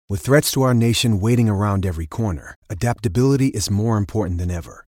With threats to our nation waiting around every corner, adaptability is more important than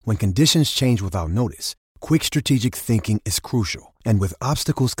ever. When conditions change without notice, quick strategic thinking is crucial. And with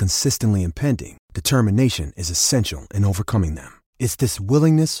obstacles consistently impending, determination is essential in overcoming them. It's this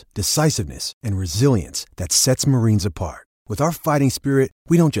willingness, decisiveness, and resilience that sets Marines apart. With our fighting spirit,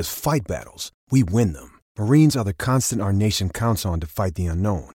 we don't just fight battles, we win them. Marines are the constant our nation counts on to fight the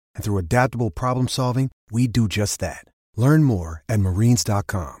unknown. And through adaptable problem solving, we do just that. Learn more at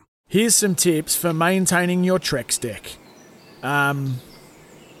marines.com. Here's some tips for maintaining your Trex deck.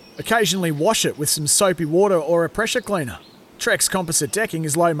 Occasionally wash it with some soapy water or a pressure cleaner. Trex composite decking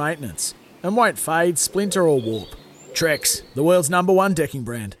is low maintenance and won't fade, splinter or warp. Trex, the world's #1 decking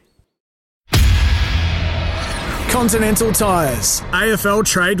brand. Continental Tires, AFL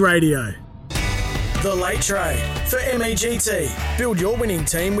Trade Radio. The Late Trade for MEGT. Build your winning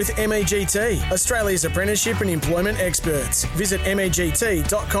team with MEGT, Australia's apprenticeship and employment experts. Visit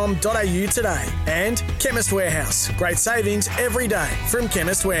MEGT.com.au today. And Chemist Warehouse. Great savings every day from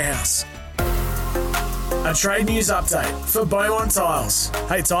Chemist Warehouse. A trade news update for Beaumont Tiles.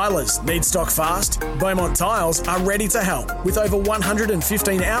 Hey Tilers, need stock fast? Beaumont Tiles are ready to help with over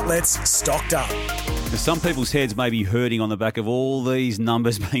 115 outlets stocked up. Some people's heads may be hurting on the back of all these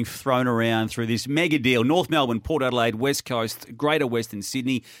numbers being thrown around through this mega deal. North Melbourne, Port Adelaide, West Coast, Greater Western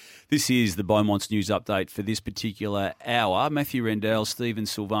Sydney. This is the Beaumont's news update for this particular hour. Matthew Rendell, Stephen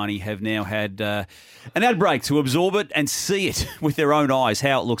Silvani have now had an ad break to absorb it and see it with their own eyes,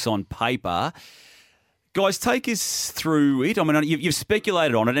 how it looks on paper. Guys, take us through it. I mean, you've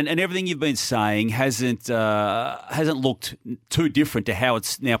speculated on it, and everything you've been saying hasn't looked too different to how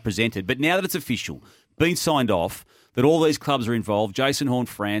it's now presented. But now that it's official, been signed off, that all these clubs are involved, Jason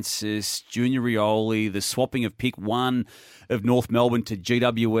Horne-Francis, Junior Rioli, the swapping of pick 1 of North Melbourne to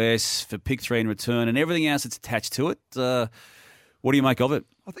GWS for pick 3 in return, and everything else that's attached to it, what do you make of it?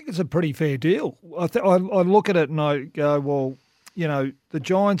 I think it's a pretty fair deal. I look at it and I go, well, you know, the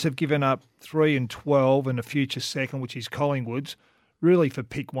Giants have given up 3 and 12 and a future second, which is Collingwood's, really for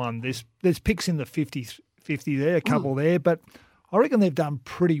pick 1. There's picks in the 50 there, a couple there, but I reckon they've done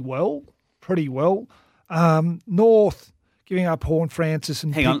pretty well. North giving up Horne-Francis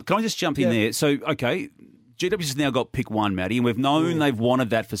and... Hang on, can I just jump in there? So, okay, GWS has now got pick 1, Matty, and we've known they've wanted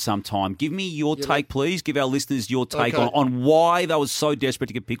that for some time. Give me your take, please. Give our listeners your take on why they were so desperate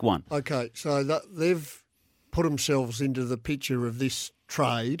to get pick 1. Okay, so they've put themselves into the picture of this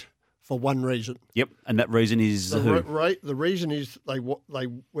trade for one reason. Yep, and that reason is who? The reason is they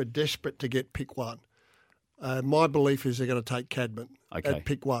were desperate to get pick 1. My belief is they're going to take Cadman at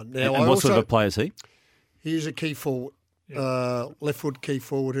pick 1. Now, and what sort of a player is he? He's a key forward, left-foot key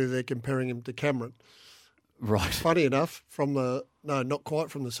forward who they're comparing him to Cameron. Right. Funny enough, not quite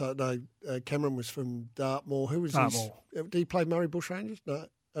from the side. No, Cameron was from Dartmoor. Who was Dartmoor? Did he play Murray Bushrangers? No.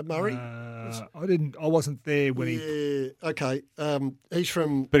 Murray? I wasn't there when he... Okay. He's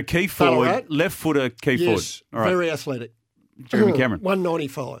from... But a key forward, Ballarat. left footer key forward. All right. Very athletic. Jeremy Cameron.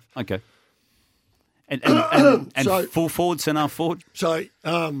 195. Okay. And so, full forward, centre forward? So...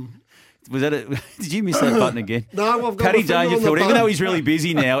 Was that did you miss that button again? No, I've got Paddy my finger on the Dangerfield, even button. though he's really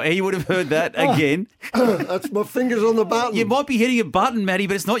busy now, he would have heard that again. That's my fingers on the button. You might be hitting a button, Matty,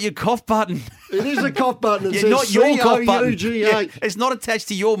 but it's not your cough button. It is a cough button. It says not your cough button. C-O-U-G-H. Yeah, it's not attached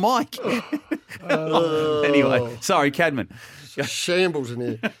to your mic. Anyway, sorry, Cadman. Shambles in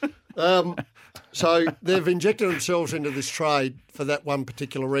here. So they've injected themselves into this trade for that one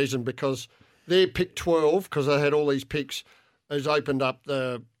particular reason, because their pick 12, because they had all these picks, has opened up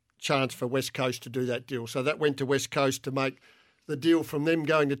the chance for West Coast to do that deal. So that went to West Coast to make the deal from them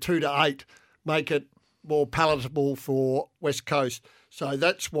going to 2 to 8, make it more palatable for West Coast. So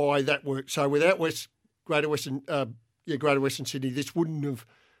that's why that worked. So without Greater Western Sydney, this wouldn't have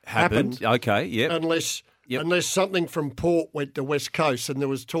happened. Okay, yep. Unless something from Port went to West Coast, and there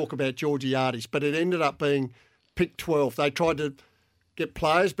was talk about Georgiades, but it ended up being pick 12. They tried to get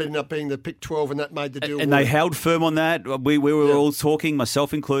players, but ended up being the pick 12, and that made the deal And work. they held firm on that. We were all talking,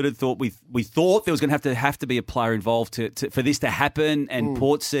 myself included, we thought there was going to have to be a player involved for this to happen, and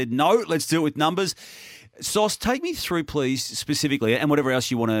Port said, no, let's do it with numbers. Sauce, take me through, please, specifically, and whatever else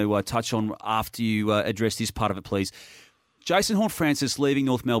you want to touch on after you address this part of it, please. Jason Horne-Francis leaving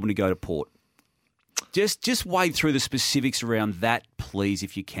North Melbourne to go to Port. Just wade through the specifics around that, please,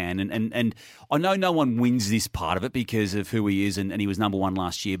 if you can. And I know no one wins this part of it because of who he is, and he was number 1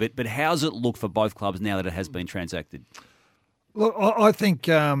 last year. But how's it look for both clubs now that it has been transacted? Look, I think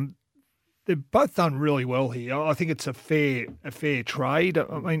they've both done really well here. I think it's a fair trade.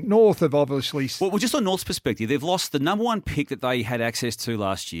 I mean, North have obviously... Well, just on North's perspective, they've lost the number 1 pick that they had access to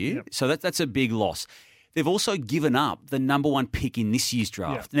last year. Yep. So that's a big loss. they've also given up the number one pick in this year's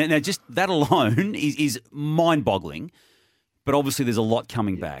draft. Now, just that alone is mind-boggling, but obviously there's a lot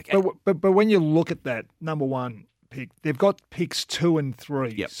coming back. But when you look at that number one pick, they've got picks 2 and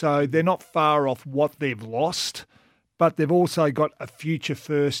 3. Yep. So they're not far off what they've lost, but they've also got a future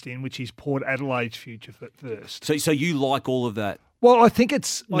first in, which is Port Adelaide's future first. So you like all of that, Well, I think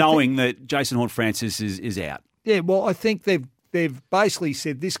it's... knowing that Jason Horne-Francis is out. Yeah, well, I think they've basically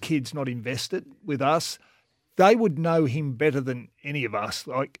said this kid's not invested with us. They would know him better than any of us.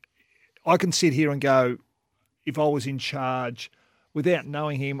 Like, I can sit here and go, if I was in charge, without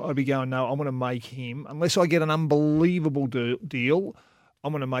knowing him, I'd be going, no, I'm going to make him, unless I get an unbelievable deal,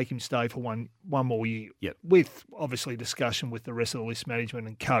 I'm going to make him stay for one more year. Yep. With, obviously, discussion with the rest of the list management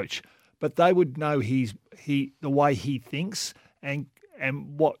and coach. But they would know the way he thinks and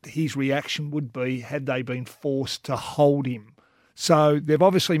what his reaction would be had they been forced to hold him. So they've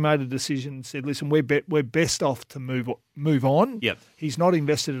obviously made a decision and said, listen, we're best off to move on. Yep. He's not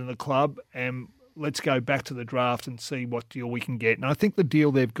invested in the club, and let's go back to the draft and see what deal we can get. And I think the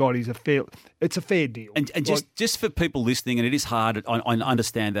deal they've got is a fair deal. And just for people listening, and it is hard, I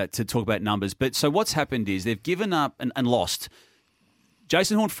understand that, to talk about numbers, but so what's happened is they've given up and lost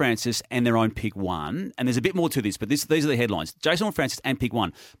Jason Horne-Francis and their own pick 1, and there's a bit more to this, but these are the headlines. Jason Horne-Francis and pick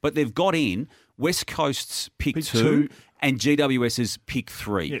 1, but they've got in West Coast's pick 2 and GWS's pick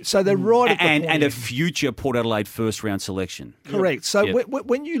 3. Yeah, so they're right at the point. And a future Port Adelaide first-round selection. Correct. So Yep.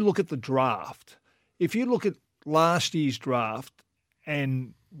 when you look at the draft, if you look at last year's draft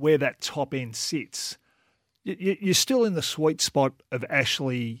and where that top end sits, you're still in the sweet spot of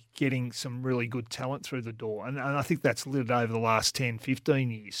actually getting some really good talent through the door. And I think that's lit over the last 10,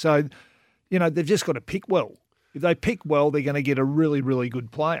 15 years. So, they've just got to pick well. If they pick well, they're going to get a really, really good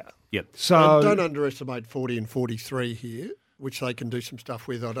player. Yep. So don't underestimate 40 and 43 here, which they can do some stuff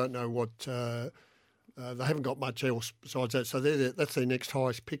with. I don't know what they haven't got much else besides that. So that's their next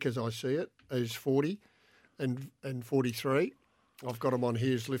highest pick, as I see it, is 40 and 43. I've got them on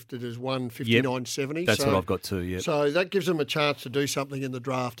here as lifted as 159.70. That's what I've got too, yeah. So that gives them a chance to do something in the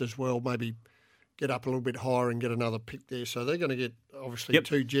draft as well, maybe get up a little bit higher and get another pick there. So they're going to get, obviously,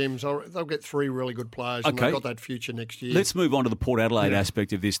 2 gems. They'll get 3 really good players, and they've got that future next year. Let's move on to the Port Adelaide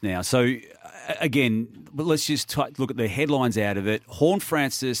aspect of this now. So, again, let's just look at the headlines out of it.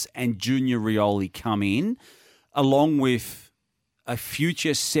 Horne-Francis and Junior Rioli come in, along with a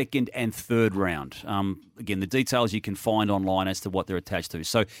future second and third round. Again, the details you can find online as to what they're attached to.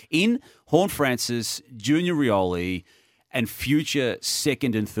 So, in Horne-Francis, Junior Rioli, and future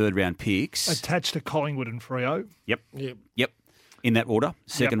second and third round picks. Attached to Collingwood and Freo. Yep. In that order.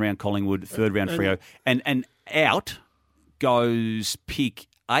 Second round Collingwood, third round Freo. And out goes pick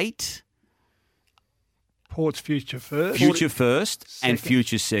 8. Port's future first. Future first and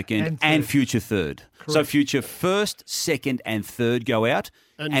future second and future third. Correct. So future first, second and third go out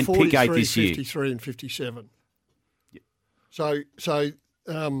and pick 8 this year. 53 and 57. Yep. So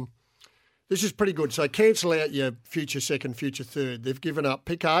this is pretty good. So cancel out your future second, future third. They've given up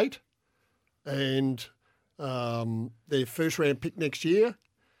pick 8 and their first round pick next year,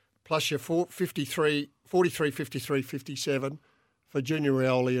 plus your 43, 53, 57 for Junior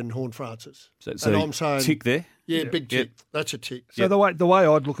Rioli and Horne-Francis. So and I'm saying tick there? Yeah, big tick. Yep. That's a tick. So the way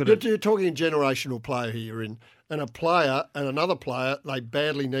I'd look at it... You're talking a generational player here, and a player and another player they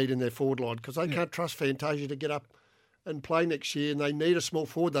badly need in their forward line because they can't trust Fantasia to get up and play next year, and they need a small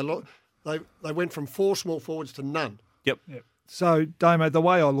forward. They went from 4 small forwards to none. Yep. So, Damo, the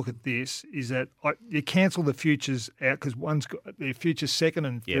way I look at this is that you cancel the futures out because one's got their future second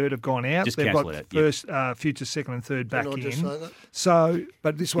and third have gone out. Just They've cancel got it out. first, future second and third back Didn't I in. just say that? So,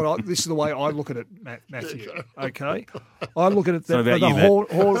 but this is the way I look at it, Matthew. Okay, I look at it not that about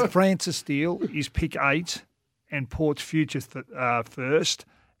the you, Matt. Francis deal is pick 8 and Port's future first,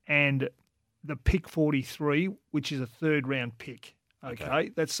 and the pick 43, which is a third round pick.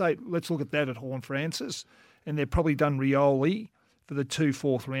 Okay. Let's look at that at Horne-Francis, and they've probably done Rioli for the 2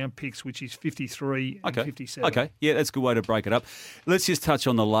 fourth round picks, which is 53 and 57. Okay, yeah, that's a good way to break it up. Let's just touch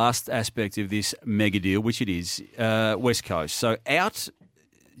on the last aspect of this mega deal, which it is West Coast. So out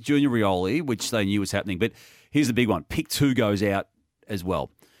Junior Rioli, which they knew was happening, but here's the big one. Pick 2 goes out as well.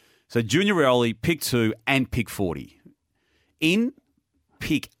 So Junior Rioli, pick 2 and pick 40. In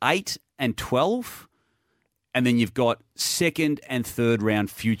pick 8 and 12, and then you've got second and third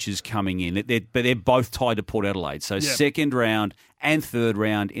round futures coming in. But they're both tied to Port Adelaide. So second round and third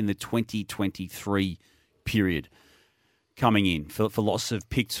round in the 2023 period coming in for loss of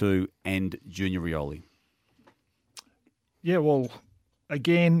pick 2 and Junior Rioli. Yeah, well,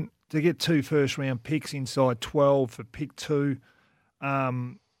 again, to get 2 first round picks inside 12 for pick 2,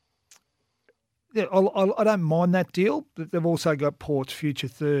 Yeah, I don't mind that deal, but they've also got Port's future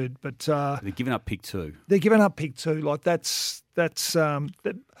third. But They're giving up pick 2. they're giving up pick 2. Like that's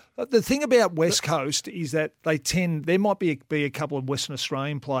the thing about West Coast is that there might be a couple of Western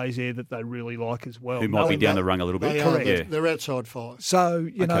Australian players there that they really like as well. Who might be down the rung a little bit. They are, Yeah. they're outside 5. So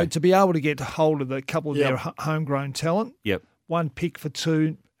to be able to get hold of a couple of their homegrown talent, Yep. one pick for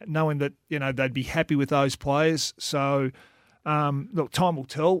 2, knowing that they'd be happy with those players. So. Look, time will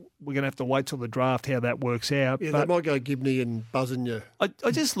tell. We're going to have to wait till the draft how that works out. Yeah, but they might go Gibney and Buzzin. I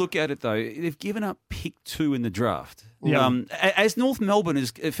just look at it, though. They've given up pick 2 in the draft. Yeah. As North Melbourne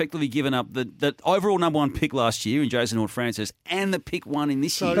has effectively given up the overall number 1 pick last year in Jason Horne-Francis and the pick 1 in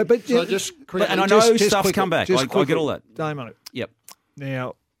this year. Just quickly, And I know just stuff's quickly, come back. just I get quickly, all that. Damo. Yep.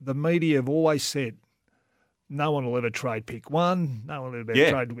 Now, the media have always said no one will ever trade pick 1. No one will ever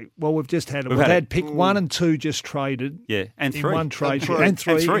Yeah. trade. Well, we've just had it. We've We've had had it. pick 1 and 2 just traded. Yeah, and in 3. one trade And three. and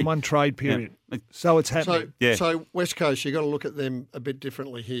three And 3. in one trade period. Yeah. So it's happening. So West Coast, you've got to look at them a bit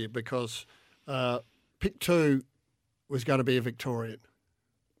differently here because pick 2 was going to be a Victorian.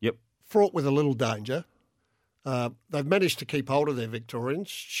 Yep. Fraught with a little danger. They've managed to keep hold of their Victorians,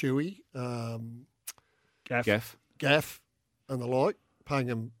 Shuey, Gaff. Gaff and the like, paying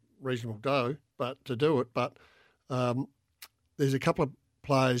them reasonable dough to do it. But there's a couple of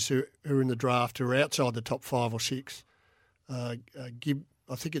players who are in the draft who are outside the top 5 or 6. I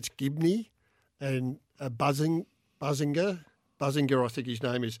think it's Gibney and Buzzinger, I think his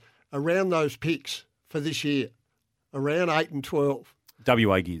name is, around those picks for this year, around 8 and 12.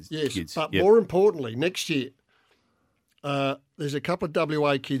 WA kids. Yes, kids. but Yep. more importantly, next year, there's a couple of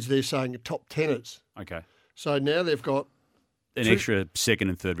WA kids there saying top 10ers. Okay. So now they've got An extra 2nd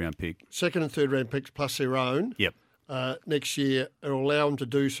and 3rd round pick. 2nd and 3rd round picks plus their own. Yep. Next year. It'll allow them to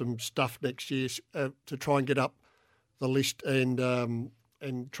do some stuff next year to try and get up the list and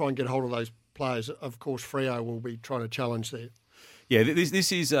try and get hold of those players. Of course, Freo will be trying to challenge there. Yeah,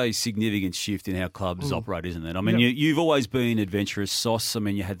 this is a significant shift in how clubs operate, isn't it? I mean, you've always been adventurous, Sauce. I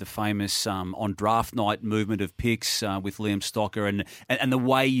mean, you had the famous on draft night movement of picks with Liam Stocker, and the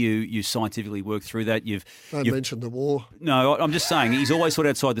way you scientifically work through that. You've mention the war. No, I'm just saying he's always thought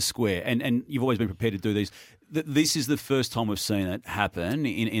outside the square, and you've always been prepared to do these. This is the first time we've seen it happen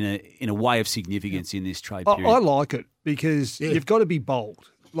in a way of significance in this trade period. I like it because you've got to be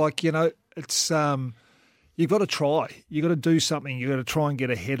bold. Like, it's you've got to try. You've got to do something. You've got to try and get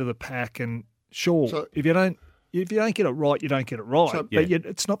ahead of the pack. And sure, if you don't get it right, you don't get it right. But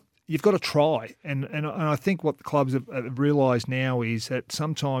it's not. You've got to try. And I think what the clubs have realised now is that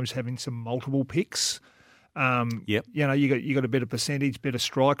sometimes having some multiple picks, you got a better percentage, better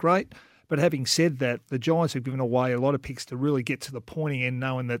strike rate. But having said that, the Giants have given away a lot of picks to really get to the pointing end,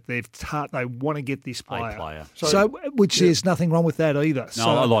 knowing that they want to get this player. So there's nothing wrong with that either. No,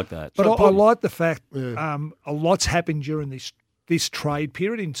 I like that. But I like the fact a lot's happened during this trade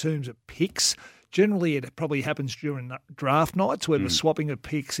period in terms of picks. Generally, it probably happens during draft nights where the swapping of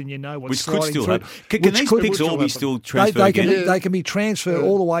picks and what's which could still through. happen. Can these picks all be still transferred again? They can be transferred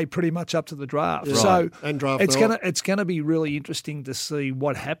all the way pretty much up to the draft. Yeah. So and draft it's going to be really interesting to see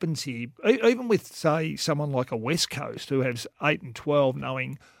what happens here. Even with, say, someone like a West Coast who has 8 and 12,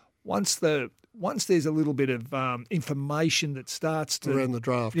 knowing once there's a little bit of information that starts to around the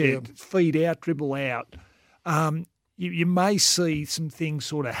draft, feed out, dribble out. You may see some things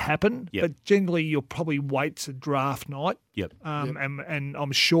sort of happen, but generally you'll probably wait to draft night. Yep. And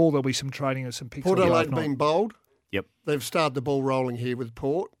I'm sure there'll be some trading of some picks. Port Adelaide been bold. Yep. They've started the ball rolling here with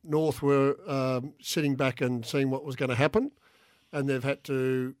Port. North were sitting back and seeing what was going to happen, and they've had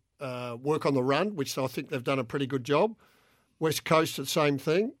to work on the run, which I think they've done a pretty good job. West Coast, the same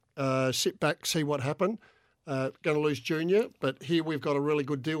thing. Sit back, see what happened. Going to lose Junior, but here we've got a really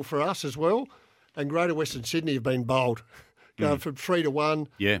good deal for us as well. And Greater Western Sydney have been bold, going from 3 to 1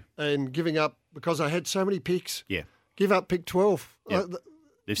 and giving up because they had so many picks. Yeah. Give up pick 12. Yep.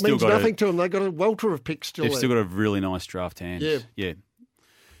 They've still means got nothing to them. They've got a welter of picks still. They've still got a really nice draft hand. Yeah.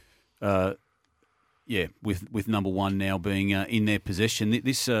 With number 1 now being in their possession.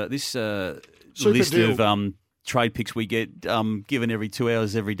 This list deal. of trade picks we get given every 2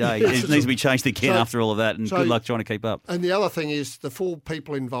 hours every day. It needs to be changed again after all of that, and good luck trying to keep up. And the other thing is the 4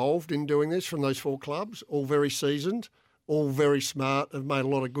 people involved in doing this from those 4 clubs, all very seasoned, all very smart, have made a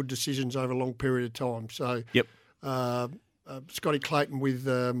lot of good decisions over a long period of time. So, Scotty Clayton with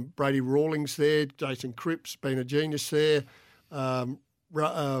Brady Rawlings there, Jason Cripps, been a genius there,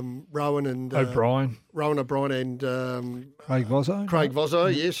 Rowan and O'Brien. Rowan O'Brien and Craig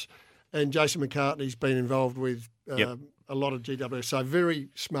Vozzo, yes. And Jason McCartney's been involved with a lot of GWS. So very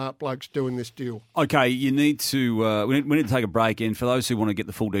smart blokes doing this deal. Okay, you need to we need to take a break, and for those who want to get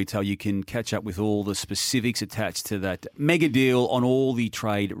the full detail, you can catch up with all the specifics attached to that mega deal on all the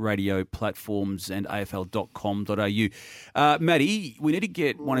trade radio platforms and afl.com.au. Matty, we need to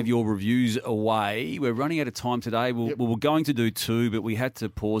get one of your reviews away. We're running out of time today. We were going to do two, but we had to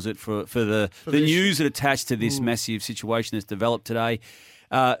pause it for the news that attached to this massive situation that's developed today.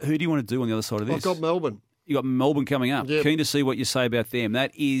 Who do you want to do on the other side of this? I've got Melbourne. You got Melbourne coming up. Yep. Keen to see what you say about them.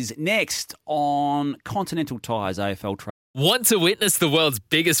 That is next on Continental Tires AFL Trade. Want to witness the world's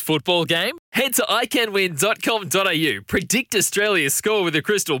biggest football game? Head to iCanWin.com.au, predict Australia's score with a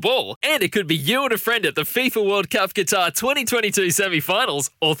crystal ball, and it could be you and a friend at the FIFA World Cup Qatar 2022 semi-finals,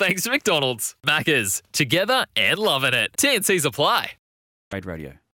 all thanks to McDonald's. Maccas, together and loving it. TNCs apply. Trade Radio.